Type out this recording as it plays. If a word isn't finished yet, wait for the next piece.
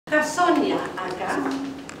Está Sonia acá.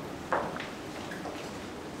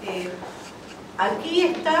 Aquí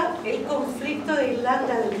está el conflicto de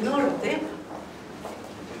Irlanda del Norte,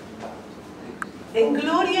 en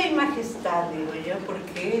gloria y majestad, digo yo,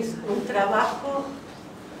 porque es un trabajo,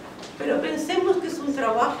 pero pensemos que es un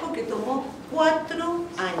trabajo que tomó 4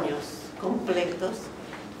 años completos,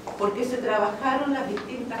 porque se trabajaron las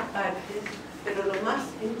distintas partes, pero lo más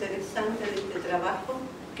interesante de este trabajo,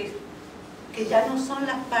 que ya no son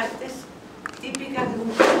las partes típicas de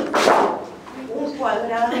un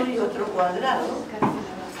cuadrado y otro cuadrado,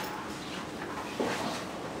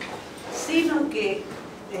 sino que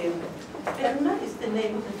Belma is the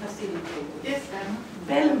name of the facility. Yes.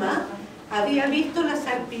 Belma había visto las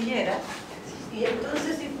arpilleras y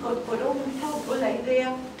entonces incorporó un poco la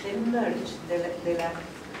idea del merge,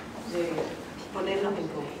 de ponerlos en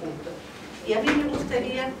conjunto. Y a mí me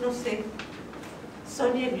gustaría, no sé,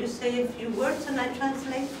 Sonia, if you say a few words and I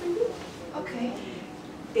translate for you. Okay.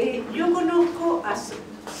 Yo conozco a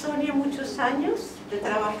Sonia muchos años de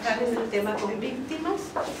trabajar en el tema con víctimas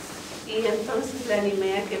y entonces la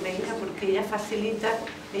animé a que venga porque ella facilita,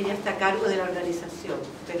 ella está a cargo de la organización,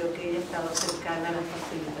 pero que ella ha estado cercana a la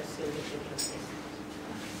facilitación de este proceso.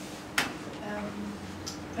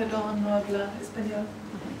 Perdón, no habla español.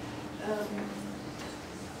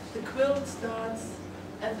 The quilt starts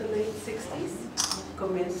at the late 60s.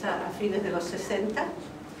 Comienza a fines de los 60.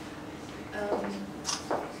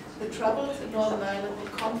 The troubles in Northern Ireland, the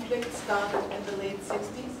conflict started in the late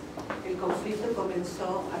 60s. El conflicto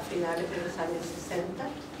comenzó a finales de los años 60.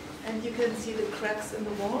 And you can see the cracks in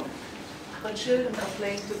the wall, but children are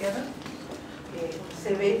playing together.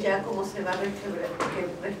 Se ve ya cómo se va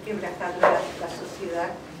resquebrajando la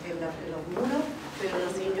sociedad en los muros, pero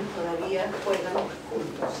los niños todavía juegan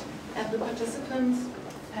juntos. And the participants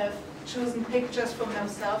have chosen pictures from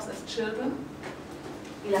themselves as children.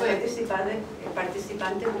 Y las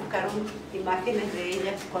participantes buscaron imágenes de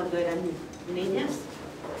ellas cuando eran niñas.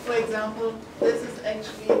 For example, this is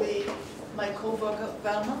actually my co-worker,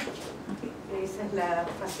 Velma. Esa es la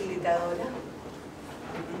facilitadora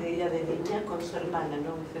de ella de niña con su hermana,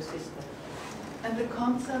 ¿no? Her sister. And the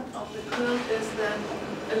concept of the quilt is that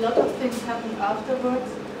a lot of things happened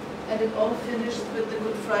afterwards, and it all finished with the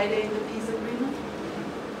Good Friday, the peace agreement.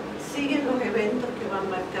 Siguen los eventos que van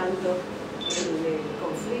marcando el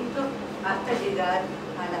conflicto hasta llegar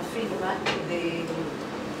a la firma del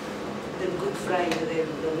Good Friday, del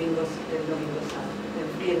domingo santo, del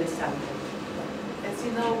Viernes Santo. As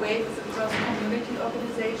you know, WAVE is a cross-community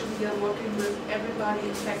organization. We are working with everybody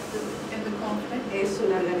affected in the conflict. Es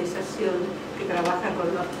una organización que trabaja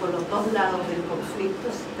con los dos lados del conflicto,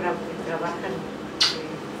 trabajan.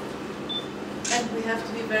 And we have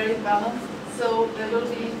to be very balanced. So there will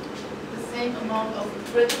be the same amount of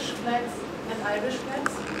British flags and Irish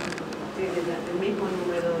flags. Tienen el mismo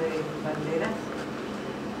número de banderas.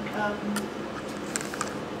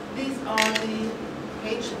 These are the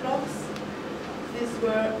H blocks. This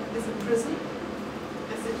is a prison,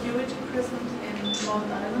 a security prison in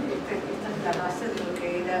Northern Ireland. Esta es la base de lo que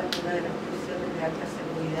era una de las prisiones de alta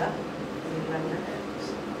seguridad en Irlanda.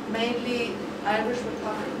 Mainly Irish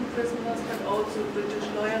Republican prisoners, but also British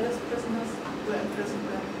loyalist prisoners were imprisoned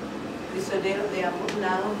there. Prisioneros de ambos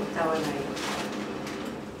lados estaban ahí.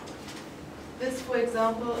 This, for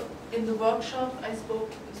example, in the workshop I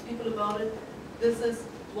spoke to people about it. This is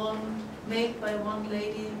one made by one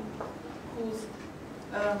lady whose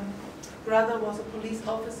brother was a police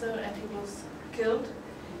officer and he was killed.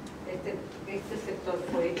 Este sector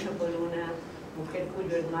fue hecho por una mujer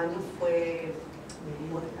cuyo hermano fue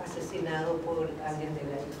asesinado por alguien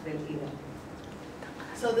del Irán.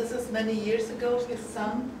 So this is many years ago. His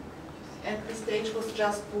son at this stage was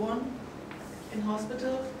just born in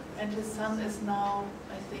hospital, and his son is now,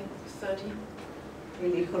 I think, 30.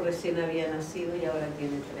 El hijo recién había nacido y ahora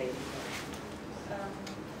tiene 30.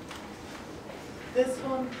 This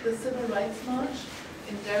one, the Civil Rights March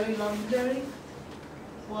in Derry, Londonderry,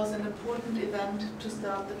 was an important event to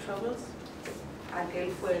start the Troubles.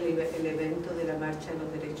 Aquel fue el evento de la Marcha de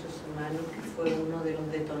los Derechos Humanos, que fue uno de los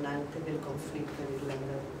detonantes del conflicto en Irlanda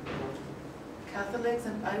del Norte. Catholics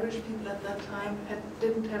and Irish people at that time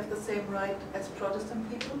didn't have the same right as Protestant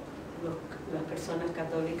people. Las personas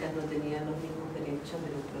católicas no tenían los mismos derechos de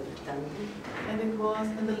los protestantes. And it was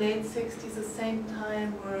in the late 60s, the same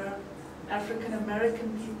time where African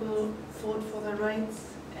American people fought for their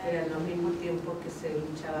rights. Eran los mismos tiempos que se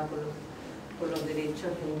luchaba por los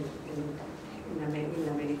derechos en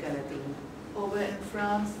América Latina. Over in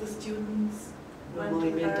France, the students Los went to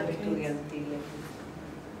movimientos barricades. estudiantiles.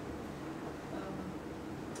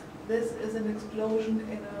 This is an explosion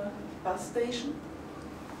in a bus station.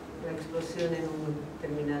 explosión en un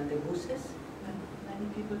terminal de buses. And many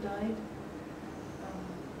people died.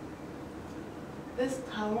 This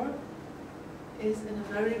tower is in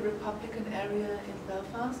a very Republican area in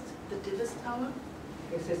Belfast, the Divis Tower.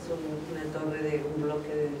 Esa es una torre de un bloque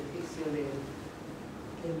de edificio de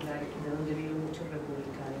donde viven muchos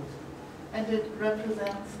republicanos. And it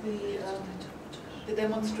represents the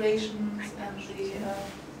demonstrations and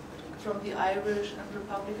from the Irish and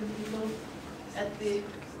Republican people at the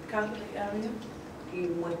Catholic area. Y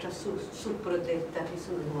muestra sus protestas y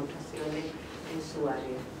sus demostraciones en su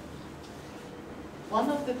área. One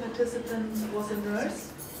of the participants was a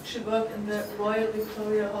nurse. She worked in the Royal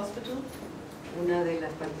Victoria Hospital. Una de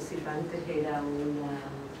las participantes era una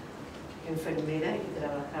enfermera que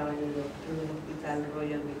trabajaba en el hospital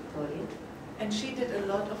Royal Victoria. And she did a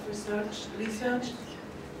lot of research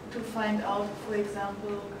to find out, for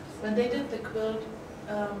example, when they did the quilt,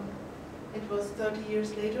 it was 30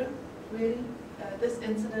 years later, really. This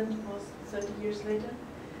incident was 30 years later.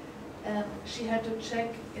 And she had to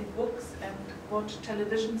check in books and watch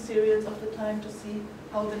television serials of the time to see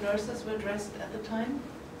how the nurses were dressed at the time.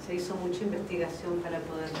 Se hizo mucha investigación para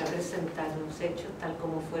poder representar los hechos tal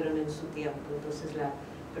como fueron en su tiempo. Entonces la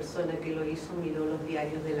persona que lo hizo miró los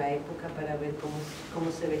diarios de la época para ver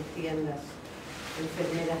cómo se vestían las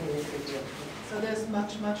enfermeras en ese tiempo. So there's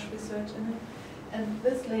much research in it. And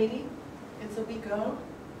this lady, it's a wee girl,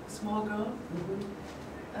 a small girl.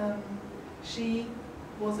 She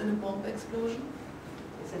was in a bomb explosion.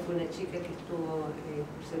 Esa fue una chica que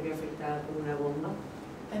se vio afectada por una bomba.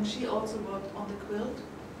 And she also worked on the quilt.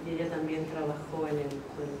 Y ella también trabajó en el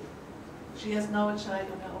quilt. She has now a child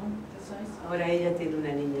on her own, this size. Ahora ella tiene una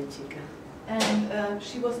niña chica. And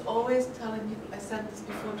she was always telling people, I said this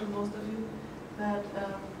before to most of you,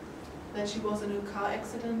 that she was in a car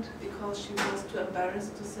accident because she was too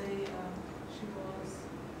embarrassed to say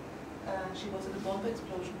she was in a bomb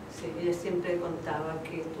explosion. Sí, ella siempre contaba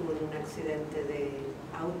que estuvo en un accidente de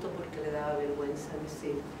auto porque le daba vergüenza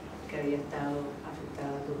decir que había estado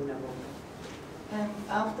afectada por una bomba. And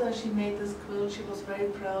after she made this quilt, she was very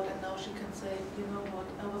proud, and now she can say, you know what,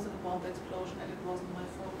 I was in a bomb explosion and it wasn't my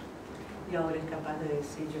fault. Y ahora es capaz de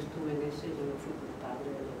decir, yo estuve en eso y yo no fui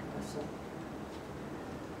culpable de lo que pasó.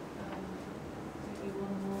 Maybe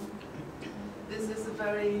one more. This is a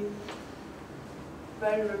very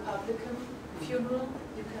Republican funeral.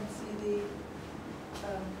 You can see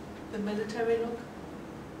the military look.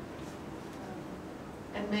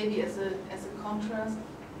 And maybe as a contrast,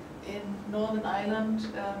 in Northern Ireland,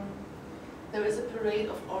 there is a parade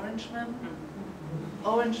of Orangemen.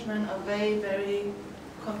 Orangemen are very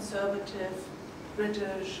conservative,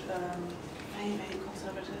 British, very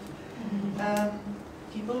conservative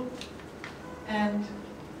people. And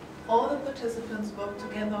all the participants work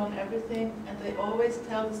together on everything, and they always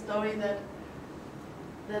tell the story that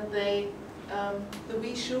they, the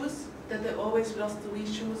wee shoes, that they always lost the wee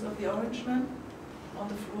shoes of the Orangemen on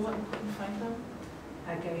the floor and couldn't find them.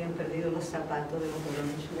 Que habían perdido los zapatos de los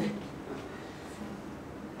Orangemen.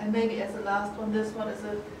 And maybe as the last one, this one is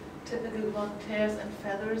a typical one, tears and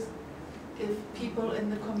feathers. If people in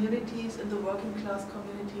the communities, in the working class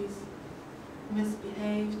communities,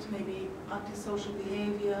 misbehaved, maybe antisocial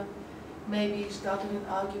behavior, maybe started an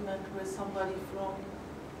argument with somebody from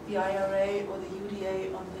the IRA or the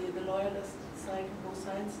UDA on the loyalist side, both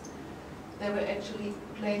sides, they were actually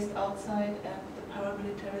placed outside, and the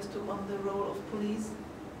paramilitaries took on the role of police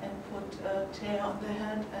and put a tear on their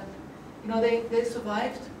head, and you know, they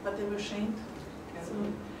survived, but they were shamed. So,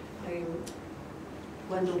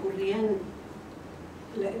 cuando ocurrían,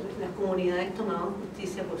 las comunidades tomaban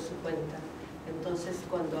justicia por su cuenta. Entonces,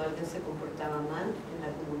 cuando alguien se comportaba mal en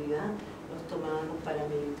la comunidad, los tomaban los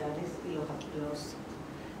paramilitares y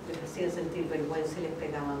les hacían sentir vergüenza y les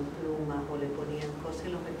pegaban plumas o le ponían cosas y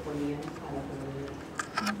los exponían a la comunidad.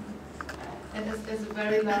 And as the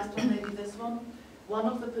very last one, maybe this one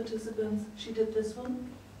of the participants, she did this one.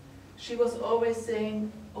 She was always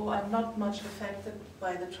saying, oh, I'm not much affected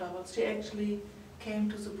by the troubles. She actually came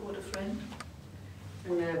to support a friend.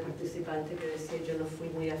 Una participante que decía, yo no fui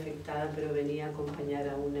muy afectada, pero venía a acompañar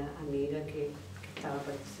a una amiga que estaba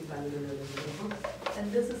participando en el negocio.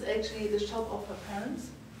 And this is actually the shop of her parents.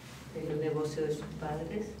 El negocio de sus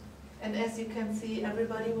padres. And as you can see,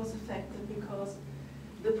 everybody was affected because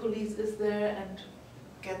the police is there and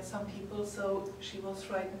gets some people, so she was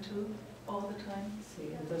frightened too all the time.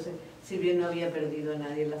 Sí, entonces, si bien no había perdido a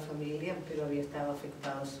nadie en la familia, pero había estado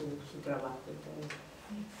afectado su trabajo y todo.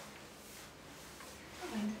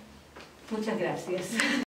 Right. Muchas gracias.